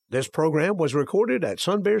This program was recorded at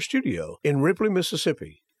Sun Bear Studio in Ripley,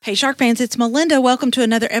 Mississippi. Hey Shark fans, it's Melinda. Welcome to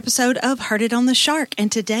another episode of Heard It on the Shark.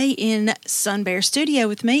 And today in Sun Bear Studio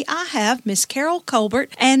with me, I have Miss Carol Colbert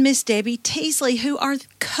and Miss Debbie Teasley, who are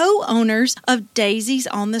co-owners of Daisy's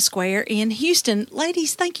on the Square in Houston.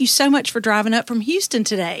 Ladies, thank you so much for driving up from Houston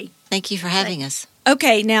today. Thank you for having us.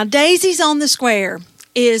 Okay, now Daisy's on the Square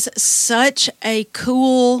is such a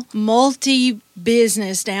cool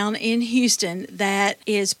multi-business down in Houston that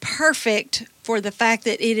is perfect for the fact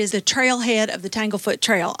that it is the trailhead of the Tanglefoot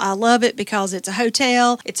Trail. I love it because it's a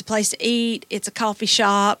hotel, it's a place to eat, it's a coffee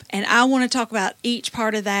shop, and I want to talk about each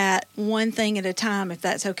part of that one thing at a time, if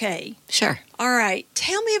that's okay. Sure. All right,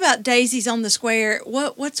 tell me about Daisy's on the Square.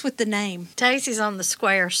 What's with the name? Daisy's on the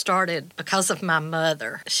Square started because of my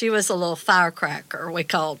mother. She was a little firecracker, we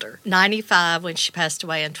called her. 95 when she passed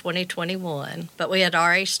away in 2021, but we had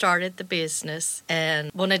already started the business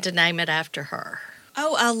and wanted to name it after her.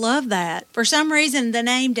 Oh, I love that. For some reason, the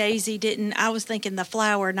name Daisy didn't, I was thinking the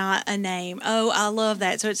flower, not a name. Oh, I love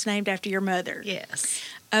that. So it's named after your mother. Yes.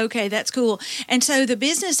 Okay, that's cool. And so the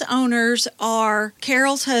business owners are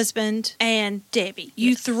Carol's husband and Debbie.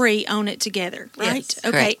 You three own it together, right? Yes,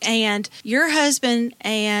 okay, correct. And your husband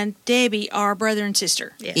and Debbie are brother and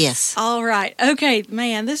sister. Yes. All right. Okay,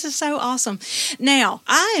 man, this is so awesome. Now,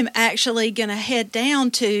 I am actually going to head down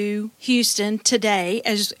to Houston today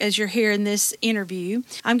as you're hearing this interview.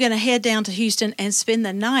 I'm going to head down to Houston and spend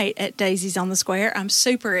the night at Daisy's on the Square. I'm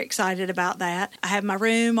super excited about that. I have my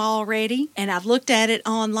room all ready, and I've looked at it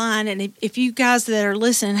online, and if you guys that are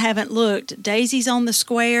listening haven't looked,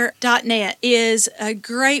 daisysonthesquare.net is a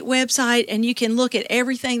great website, and you can look at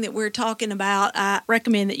everything that we're talking about. I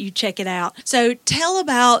recommend that you check it out. So tell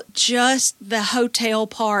about just the hotel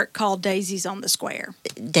part called Daisy's on the Square.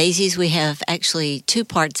 Daisy's, we have actually two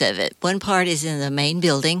parts of it. One part is in the main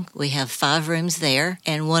building. We have 5 rooms there,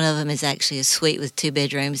 and one of them is actually a suite with 2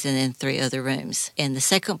 bedrooms and then 3 other rooms. And the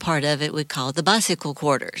second part of it we call the bicycle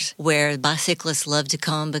quarters, where bicyclists love to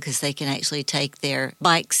come because they can actually take their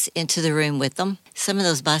bikes into the room with them. Some of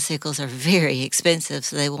those bicycles are very expensive,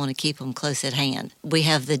 so they want to keep them close at hand. We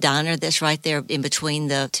have the diner that's right there in between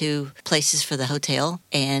the 2 places for the hotel,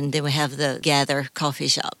 and then we have the Gather coffee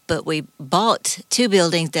shop. But we bought 2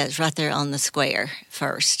 buildings that's right there on the square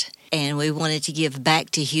first, and we wanted to give back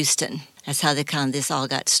to Houston. That's how this all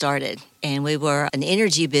got started. And we were an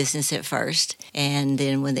energy business at first. And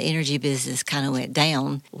then when the energy business kind of went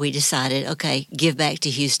down, we decided, okay, give back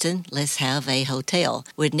to Houston. Let's have a hotel.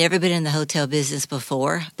 We'd never been in the hotel business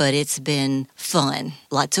before, but it's been fun.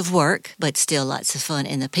 Lots of work, but still lots of fun.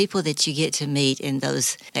 And the people that you get to meet and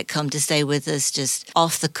those that come to stay with us just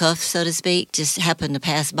off the cuff, so to speak, just happen to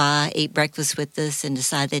pass by, eat breakfast with us and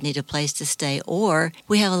decide they need a place to stay. Or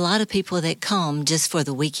we have a lot of people that come just for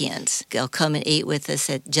the weekends. They'll come and eat with us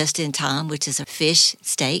at Just in Time, which is a fish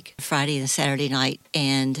steak, Friday and Saturday night.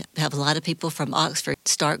 And we have a lot of people from Oxford,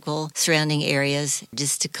 Starkville, surrounding areas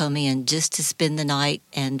just to come in, just to spend the night.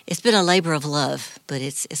 And it's been a labor of love, but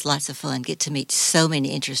it's lots of fun. Get to meet so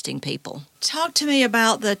many interesting people. Talk to me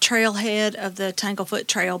about the trailhead of the Tanglefoot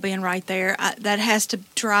Trail being right there. That has to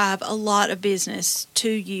drive a lot of business to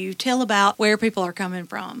you. Tell about where people are coming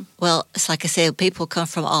from. Well, it's like I said, people come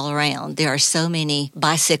from all around. There are so many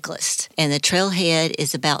bicyclists, and the trailhead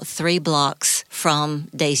is about 3 blocks from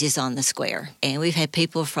Daisy's on the Square. And we've had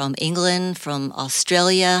people from England, from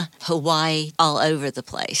Australia, Hawaii, all over the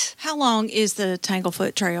place. How long is the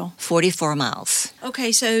Tanglefoot Trail? 44 miles.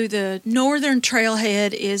 Okay, so the northern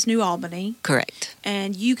trailhead is New Albany. Correct.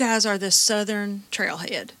 And you guys are the southern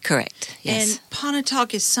trailhead. Correct, yes. And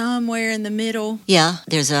Pontotoc is somewhere in the middle. Yeah,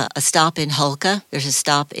 there's a stop in Hulka. There's a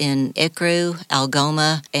stop in Ecru,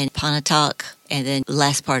 Algoma, and Pontotoc. And then the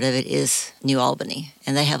last part of it is New Albany.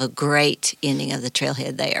 And they have a great ending of the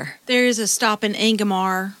trailhead there. There is a stop in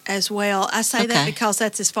Ingomar as well. I say that because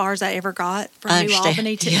that's as far as I ever got from New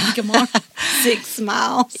Albany to Ingomar. 6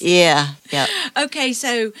 miles. Yeah. Okay,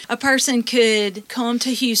 so a person could come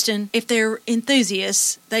to Houston. If they're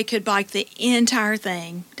enthusiasts, they could bike the entire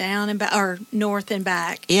thing down and back, or north and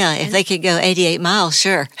back. Yeah, if they could go 88 miles,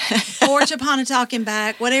 sure. Or to Pontotoc and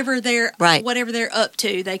back, whatever they're up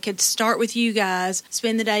to. They could start with you guys,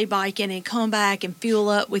 spend the day biking, and come back and fuel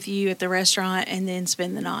up with you at the restaurant and then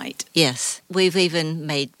spend the night. Yes. We've even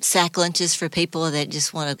made sack lunches for people that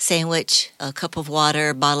just want a sandwich, a cup of water,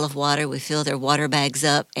 a bottle of water. We fill their water bags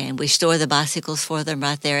up, and we store the bicycles for them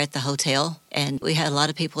right there at the hotel. And we had a lot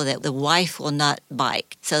of people that the wife will not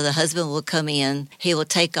bike. So the husband will come in, he will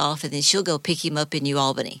take off, and then she'll go pick him up in New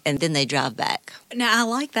Albany. And then they drive back. Now, I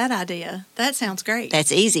like that idea. That sounds great.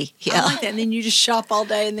 That's easy. Yeah. I like that. And then you just shop all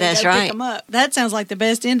day and then That's go right. pick them up. That sounds like the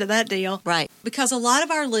best end of that deal. Right. Because a lot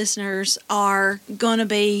of our listeners are going to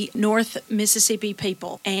be North Mississippi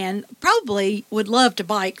people and probably would love to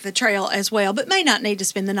bike the trail as well, but may not need to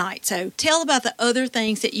spend the night. So tell about the other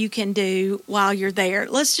things that you can do while you're there.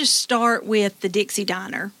 Let's just start with the Dixie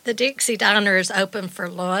Diner. The Dixie Diner is open for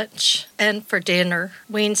lunch and for dinner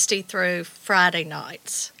Wednesday through Friday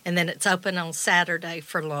nights. And then it's open on Saturday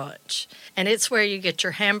for lunch. And it's where you get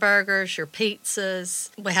your hamburgers, your pizzas.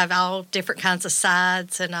 We have all different kinds of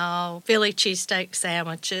sides and all Philly cheesesteak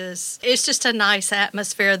sandwiches. It's just a nice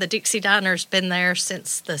atmosphere. The Dixie Diner's been there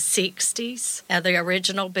since the 60s, the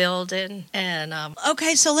original building. And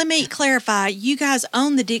Okay, so let me clarify. You guys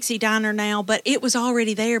own the Dixie Diner now, but it was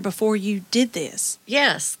already there before you did this.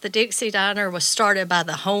 yes, the Dixie Diner was started by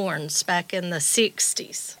the Horns back in the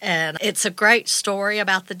 60s. And it's a great story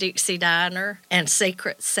about the Dixie Diner and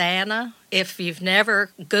Secret Santa. If you've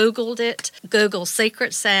never Googled it, Google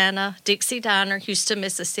Secret Santa, Dixie Diner, Houston,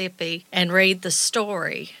 Mississippi, and read the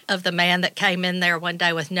story of the man that came in there one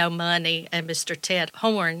day with no money, and Mr. Ted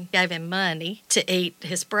Horn gave him money to eat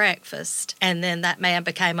his breakfast. And then that man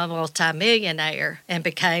became a multimillionaire and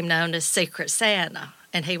became known as Secret Santa.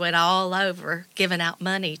 And he went all over giving out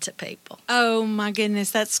money to people. Oh my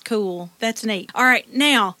goodness, that's cool. That's neat. All right,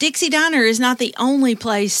 now, Dixie Diner is not the only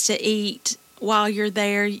place to eat while you're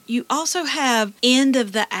there. You also have End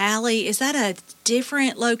of the Alley. Is that a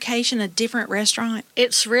different location, a different restaurant?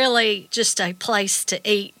 It's really just a place to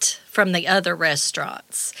eat from the other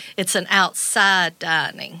restaurants. It's an outside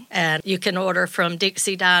dining, and you can order from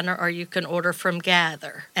Dixie Diner or you can order from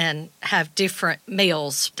Gather and have different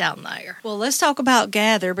meals down there. Well, let's talk about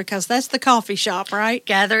Gather because that's the coffee shop, right?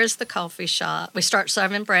 Gather is the coffee shop. We start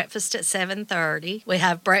serving breakfast at 7:30. We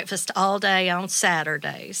have breakfast all day on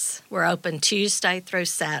Saturdays. We're open Tuesday through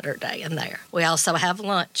Saturday in there. We also have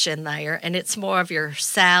lunch in there, and it's more of your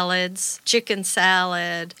salads, chicken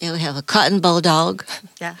salad. And we have a cotton bulldog.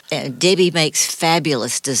 Yeah. And Debbie makes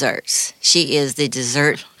fabulous desserts. She is the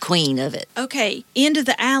dessert queen of it. Okay, End of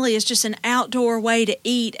the Alley is just an outdoor way to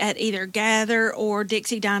eat at either Gather or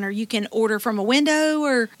Dixie Diner. You can order from a window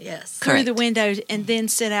or Yes. through Correct. the window and then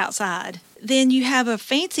sit outside. Then you have a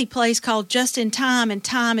fancy place called Just in Time, and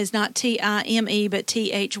time is not Time, but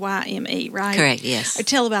Thyme, right? Correct, yes.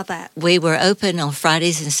 Tell about that. We were open on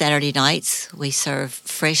Fridays and Saturday nights. We serve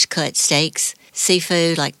fresh cut steaks,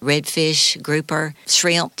 seafood like redfish, grouper,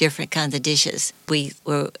 shrimp, different kinds of dishes. We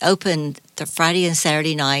were open the Friday and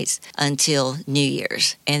Saturday nights until New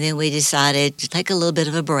Year's. And then we decided to take a little bit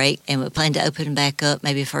of a break, and we plan to open back up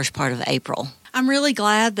maybe first part of April. I'm really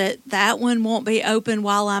glad that that one won't be open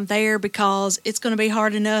while I'm there because it's going to be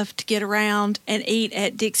hard enough to get around and eat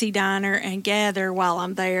at Dixie Diner and Gather while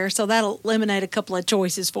I'm there. So that'll eliminate a couple of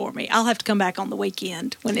choices for me. I'll have to come back on the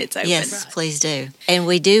weekend when it's open. Yes, please do. And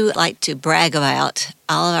we do like to brag about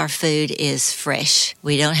all of our food is fresh.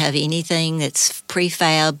 We don't have anything that's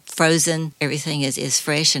prefab, frozen. Everything is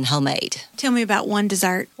fresh and homemade. Tell me about one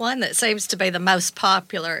dessert. One that seems to be the most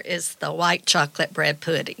popular is the white chocolate bread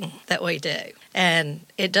pudding that we do. And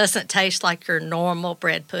it doesn't taste like your normal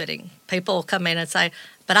bread pudding. People will come in and say,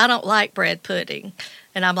 but I don't like bread pudding.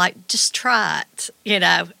 And I'm like, just try it,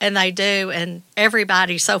 and they do. And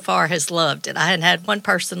everybody so far has loved it. I hadn't had one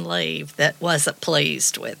person leave that wasn't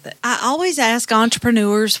pleased with it. I always ask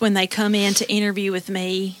entrepreneurs when they come in to interview with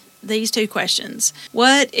me these two questions.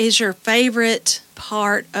 What is your favorite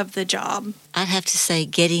part of the job? I'd have to say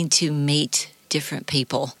getting to meet different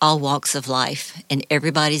people, all walks of life, and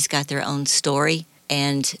everybody's got their own story.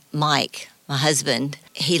 And Mike, my husband,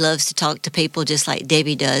 he loves to talk to people just like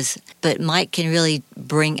Debbie does, but Mike can really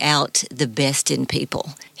bring out the best in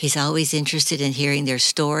people. He's always interested in hearing their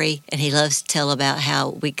story, and he loves to tell about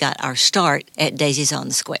how we got our start at Daisy's on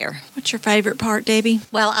the Square. What's your favorite part, Debbie?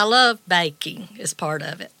 Well, I love baking is part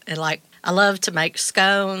of it. And I love to make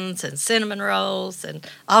scones and cinnamon rolls and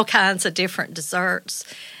all kinds of different desserts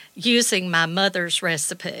using my mother's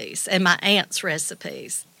recipes and my aunt's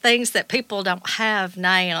recipes, things that people don't have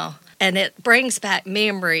now. And it brings back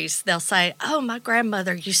memories. They'll say, oh, my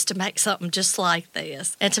grandmother used to make something just like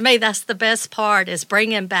this. And to me, that's the best part, is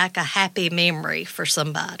bringing back a happy memory for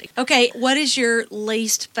somebody. Okay, what is your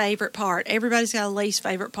least favorite part? Everybody's got a least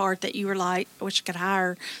favorite part that you were like, I wish I could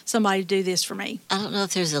hire somebody to do this for me. I don't know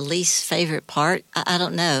if there's a least favorite part. I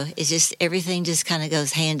don't know. It's just everything just kind of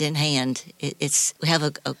goes hand in hand. We have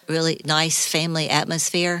a really nice family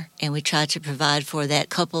atmosphere, and we try to provide for that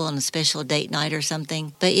couple on a special date night or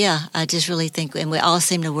something. But yeah, I just really think, and we all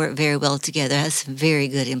seem to work very well together. Has some very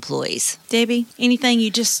good employees. Debbie, anything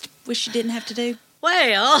you just wish you didn't have to do?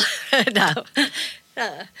 Well, no.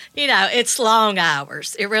 It's long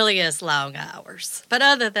hours. It really is long hours. But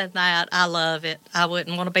other than that, I love it. I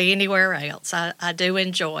wouldn't want to be anywhere else. I do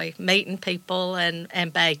enjoy meeting people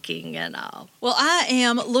and baking and all. Well, I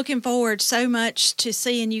am looking forward so much to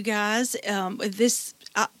seeing you guys. This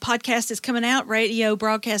podcast is coming out, radio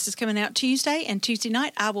broadcast is coming out Tuesday, and Tuesday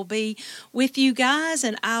night I will be with you guys,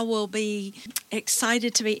 and I will be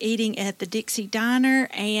excited to be eating at the Dixie Diner,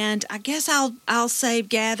 and I guess I'll save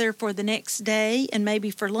gather for the next day and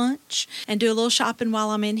maybe for lunch and do a little shopping while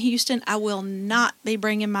I'm in Houston. I will not be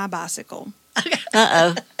bringing my bicycle.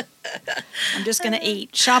 Uh-oh. I'm just going to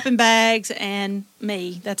eat shopping bags and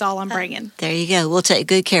me. That's all I'm bringing. There you go. We'll take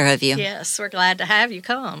good care of you. Yes, we're glad to have you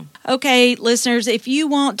come. Okay, listeners, if you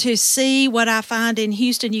want to see what I find in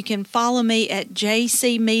Houston, you can follow me at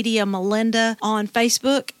JC Media Melinda on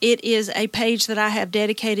Facebook. It is a page that I have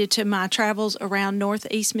dedicated to my travels around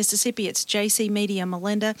Northeast Mississippi. It's JC Media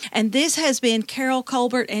Melinda. And this has been Carol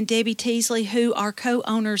Colbert and Debbie Teasley, who are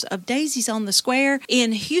co-owners of Daisy's on the Square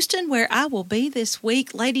in Houston, where I will be this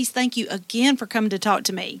week. Ladies, thank you again for coming to talk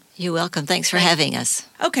to me. You're welcome. Thanks for having us.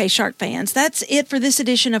 Okay, Shark fans, that's it for this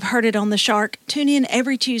edition of Heard It on the Shark. Tune in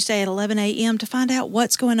every Tuesday at 11 a.m. to find out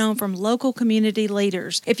what's going on from local community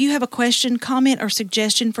leaders. If you have a question, comment, or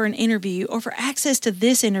suggestion for an interview or for access to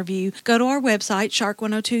this interview, go to our website,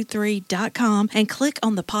 shark1023.com, and click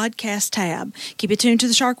on the podcast tab. Keep it tuned to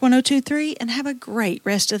the Shark 1023 and have a great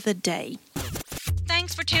rest of the day.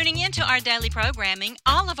 Thanks for tuning in to our daily programming.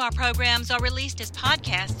 All of our programs are released as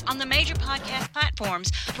podcasts on the major podcast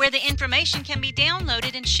platforms where the information can be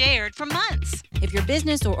downloaded and shared for months. If your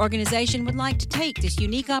business or organization would like to take this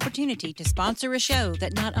unique opportunity to sponsor a show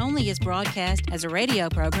that not only is broadcast as a radio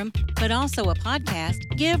program, but also a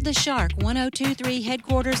podcast, give the Shark 1023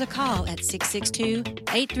 headquarters a call at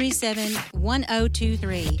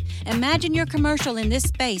 662-837-1023. Imagine your commercial in this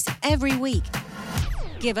space every week.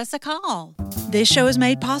 Give us a call. This show is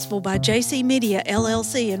made possible by JC Media,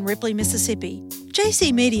 LLC in Ripley, Mississippi.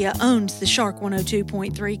 JC Media owns the Shark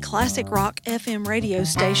 102.3 Classic Rock FM radio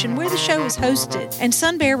station where the show is hosted, and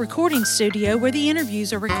Sun Bear Recording Studio where the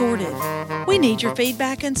interviews are recorded. We need your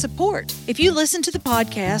feedback and support. If you listen to the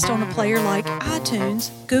podcast on a player like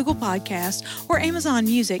iTunes, Google Podcasts, or Amazon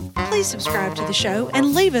Music, please subscribe to the show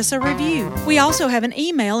and leave us a review. We also have an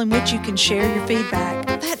email in which you can share your feedback.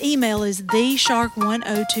 That email is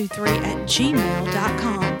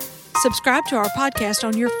theshark1023@gmail.com. Subscribe to our podcast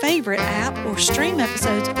on your favorite app or stream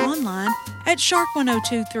episodes online at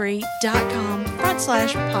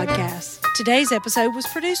shark1023.com/podcasts. Today's episode was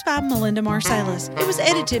produced by Melinda Marsalis. It was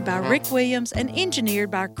edited by Rick Williams and engineered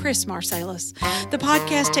by Chris Marsalis. The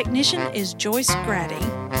podcast technician is Joyce Grady.